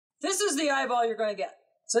This is the eyeball you're going to get.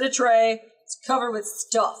 It's in a tray. It's covered with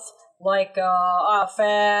stuff like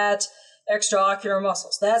fat, extraocular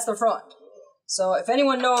muscles. That's the front. So if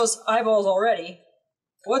anyone knows eyeballs already,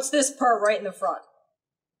 what's this part right in the front?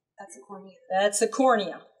 That's the cornea. That's the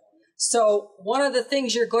cornea. So one of the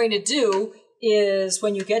things you're going to do is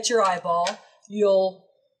when you get your eyeball, you'll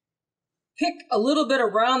pick a little bit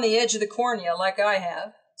around the edge of the cornea like I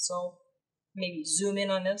have. So maybe zoom in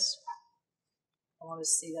on this. I want to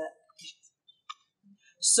see that.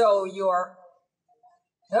 So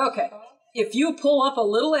okay. If you pull up a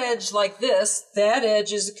little edge like this, that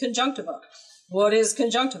edge is conjunctiva. What is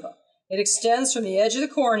conjunctiva? It extends from the edge of the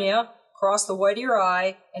cornea, across the white of your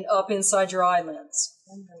eye, and up inside your eyelids.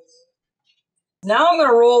 Now I'm going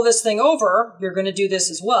to roll this thing over. You're going to do this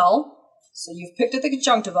as well. So you've picked at the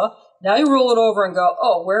conjunctiva. Now you roll it over and go,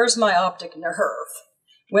 oh, where's my optic nerve?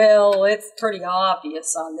 Well, it's pretty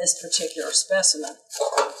obvious on this particular specimen.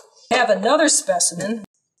 I have another specimen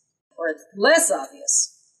where it's less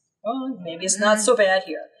obvious. Well, maybe it's not so bad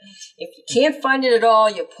here. If you can't find it at all,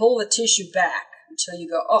 you pull the tissue back until you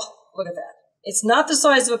go, oh, look at that. It's not the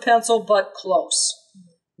size of a pencil, but close.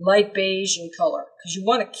 Light beige in color, because you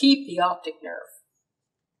want to keep the optic nerve.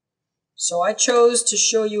 So I chose to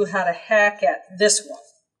show you how to hack at this one,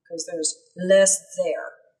 because there's less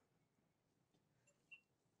there.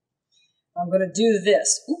 I'm going to do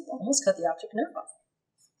this. Ooh, almost cut the optic nerve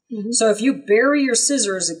off. So if you bury your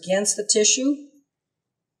scissors against the tissue,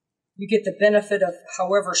 you get the benefit of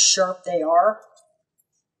however sharp they are.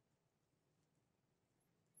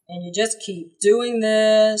 And you just keep doing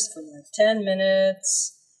this for like 10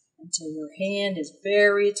 minutes until your hand is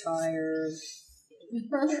very tired.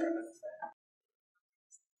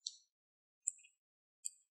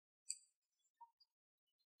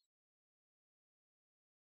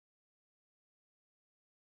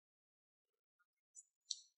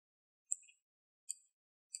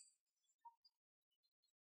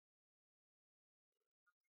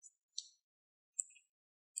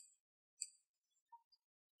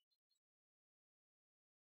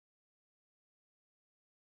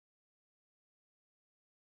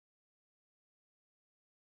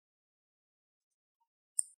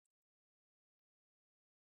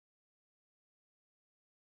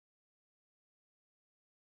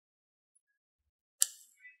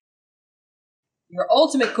 Your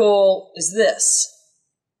ultimate goal is this.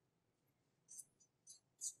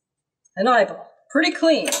 An eyeball. Pretty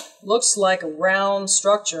clean. Looks like a round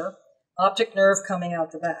structure. Optic nerve coming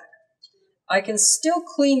out the back. I can still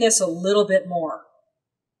clean this a little bit more.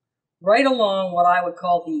 Right along what I would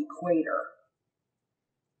call the equator.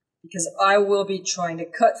 Because I will be trying to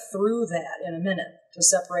cut through that in a minute to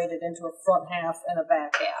separate it into a front half and a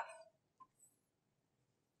back half.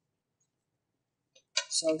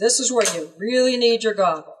 So this is where you really need your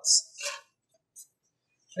goggles.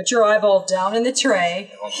 Put your eyeball down in the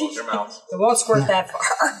tray. It won't close your mouth. It won't squirt that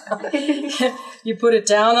far. You put it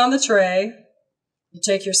down on the tray. You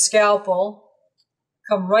take your scalpel,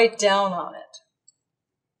 come right down on it.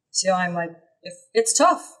 See how I'm like, it's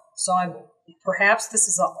tough. So perhaps this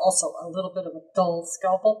is also a little bit of a dull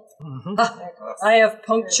scalpel. I have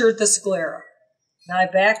punctured the sclera. Now I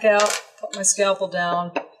back out, put my scalpel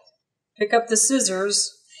down, pick up the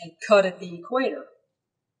scissors, and cut at the equator.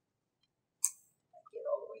 Get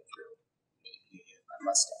all the way through. Maybe my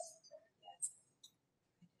mustache.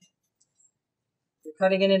 You're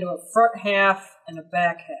cutting it into a front half and a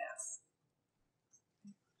back half.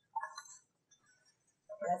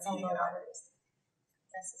 That's all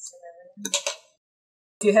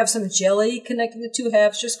If you have some jelly connecting the two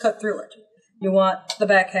halves, just cut through it. You want the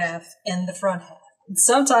back half and the front half. And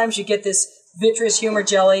sometimes you get this vitreous humor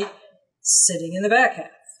jelly sitting in the back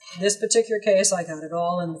half. In this particular case, I got it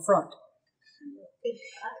all in the front.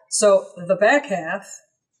 So the back half,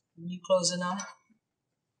 can you close it on?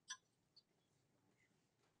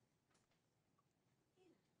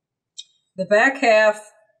 The back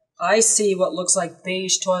half, I see what looks like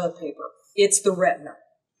beige toilet paper. It's the retina.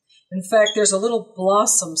 In fact, there's a little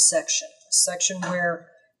blossom section, a section where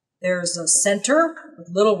there's a center with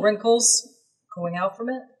little wrinkles going out from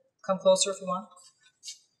it. Come closer if you want.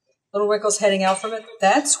 Little wrinkles heading out from it.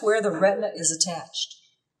 That's where the retina is attached.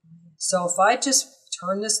 So if I just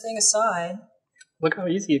turn this thing aside. Look how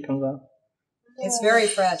easy it comes out. It's very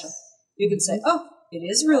fragile. You can say, oh, it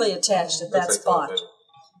is really attached at that spot.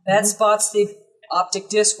 That spot's the optic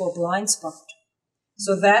disc or blind spot.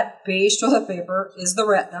 So that beige toilet paper is the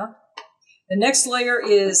retina. The next layer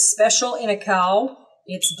is special in a cow.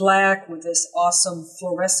 It's black with this awesome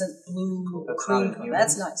fluorescent blue cream color.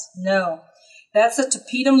 That's nice. No. That's a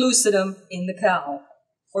tapetum lucidum in the cow.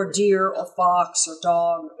 or deer, or fox, or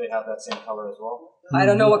dog. They have that same color as well? I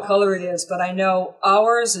don't know what color it is, but I know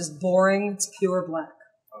ours is boring. It's pure black.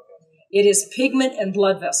 Okay. It is pigment and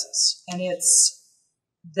blood vessels, and it's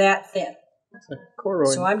that thin. It's a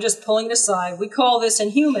choroid. So I'm just pulling it aside. We call this in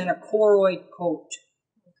human a choroid coat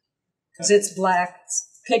because it's black,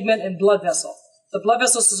 it's pigment and blood vessel. The blood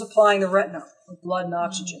vessels are supplying the retina with blood and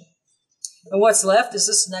oxygen. And what's left is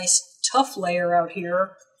this nice tough layer out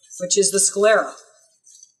here, which is the sclera.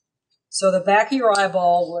 So the back of your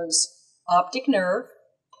eyeball was optic nerve,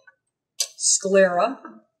 sclera,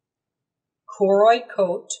 choroid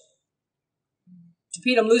coat,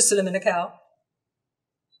 tapetum lucidum in a cow,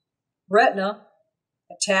 retina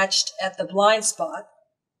attached at the blind spot.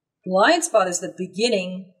 Blind spot is the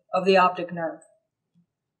beginning of the optic nerve.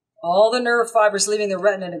 All the nerve fibers leaving the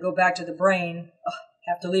retina to go back to the brain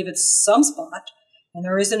have to leave at some spot, and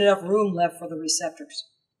there isn't enough room left for the receptors.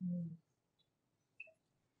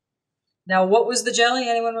 Now, what was the jelly?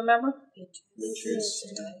 Anyone remember?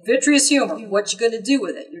 Vitreous humor. What you going to do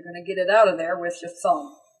with it? You're going to get it out of there with your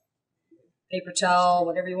thumb. Paper towel,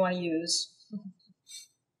 whatever you want to use.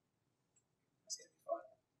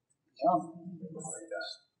 Yum.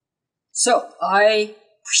 So I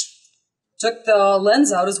took the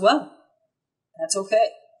lens out as well. That's okay.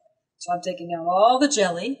 So I'm taking out all the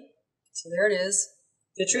jelly. So there it is.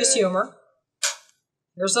 Vitreous humor.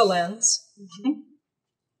 There's the lens.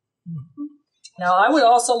 Now I would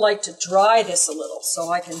also like to dry this a little so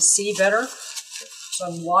I can see better. So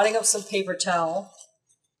I'm wadding up some paper towel.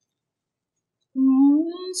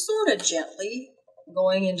 Sort of gently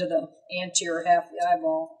going into the anterior half of the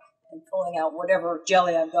eyeball and pulling out whatever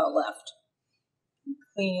jelly I've got left.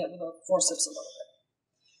 Cleaning it with the forceps a little bit.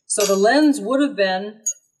 So the lens would have been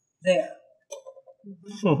there.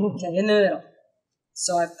 Okay, in the middle.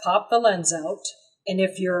 So I pop the lens out, and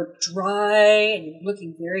if you're dry and you're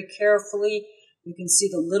looking very carefully, you can see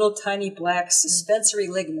the little tiny black suspensory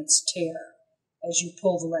ligaments tear as you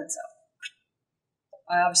pull the lens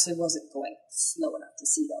out. I obviously wasn't going slow enough to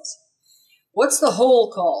see those. What's the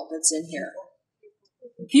hole called that's in here?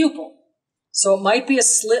 The pupil. So it might be a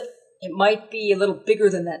slit. It might be a little bigger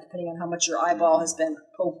than that, depending on how much your eyeball has been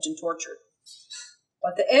poked and tortured.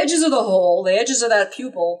 But the edges of the hole, the edges of that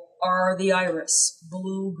pupil, are the iris,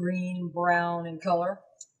 blue, green, brown in color.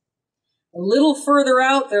 A little further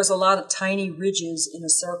out, there's a lot of tiny ridges in a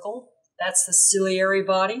circle. That's the ciliary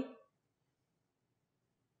body.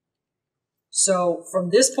 So from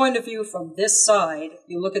this point of view, from this side,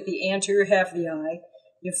 you look at the anterior half of the eye,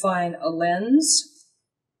 you find a lens,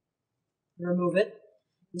 you remove it.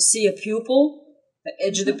 You see a pupil, the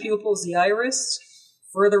edge of the pupil is the iris.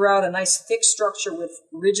 Further out, a nice thick structure with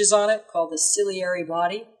ridges on it called the ciliary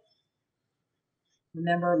body.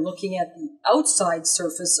 Remember, looking at the outside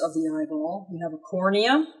surface of the eyeball, you have a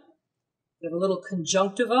cornea, you have a little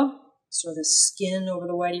conjunctiva, sort of the skin over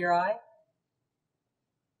the white of your eye.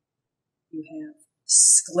 You have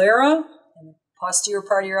sclera, in the posterior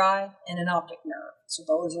part of your eye, and an optic nerve. So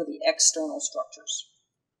those are the external structures.